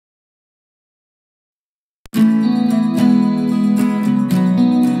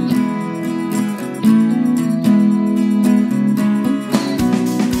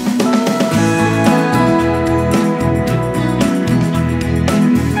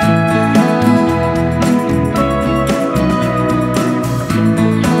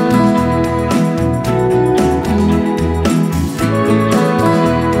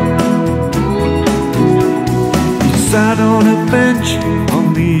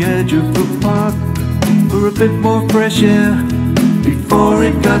edge of the park for a bit more fresh air before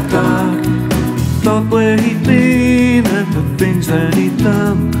it got dark. Thought where he'd been and the things that he'd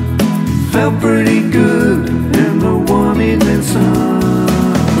done felt pretty good in the warm evening sun.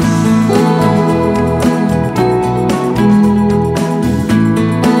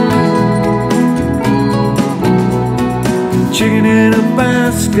 Chicken in a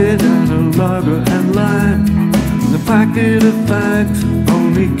basket and a lager and lime, and a packet of fags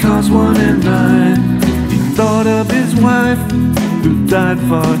only cost $1.09. He thought of his wife who died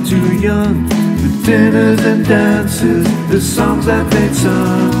far too young, the dinners and dances, the songs that they'd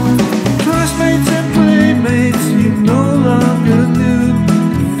sung. Classmates and playmates he no longer knew,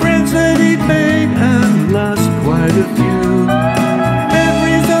 friends that he'd made and lost quite a few.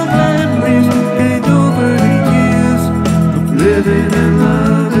 Memories of memories gained over the years of living and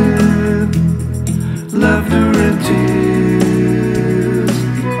loving, laughter and tears,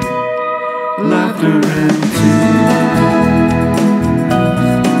 laughter and tears.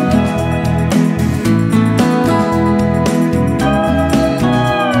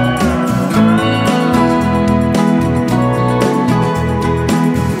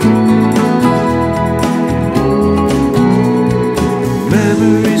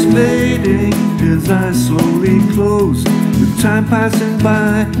 Memories fading, his eyes slowly closed, with time passing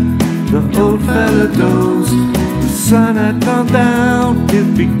by, the old fella dozed. The sun had gone down, it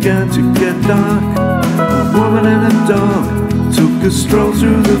began to get dark. A woman and a dog took a stroll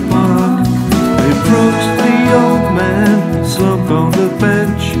through the park. They approached the old man, slumped on the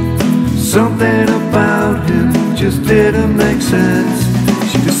bench. Something about him just didn't make sense.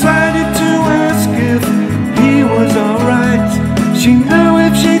 She decided to ask if he was alright. She knew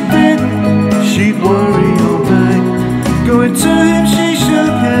if she did, she'd worry all night. Going to him, she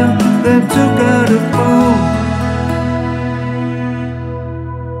shook him, then took out a phone.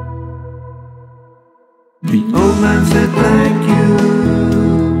 The old man said, thank you,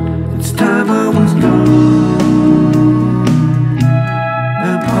 it's time I was gone,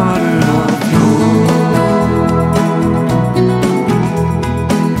 and parted off home.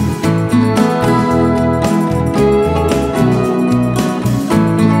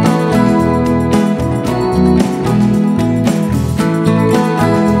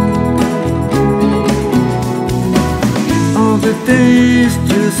 The days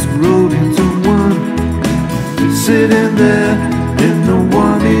just rolled into one, sitting there in the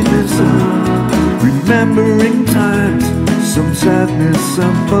warm evening sun, remembering times, some sadness,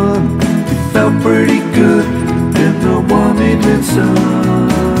 some fun. It felt pretty good in the warm evening sun.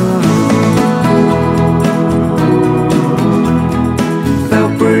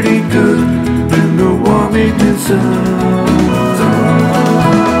 Felt pretty good in the warm evening sun.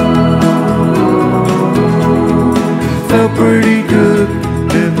 Felt pretty good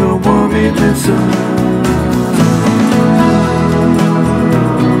in the warm evening sun.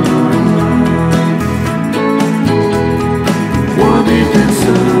 Warm evening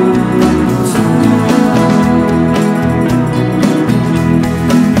sun.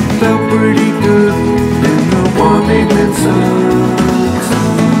 Felt pretty good in the warm evening sun.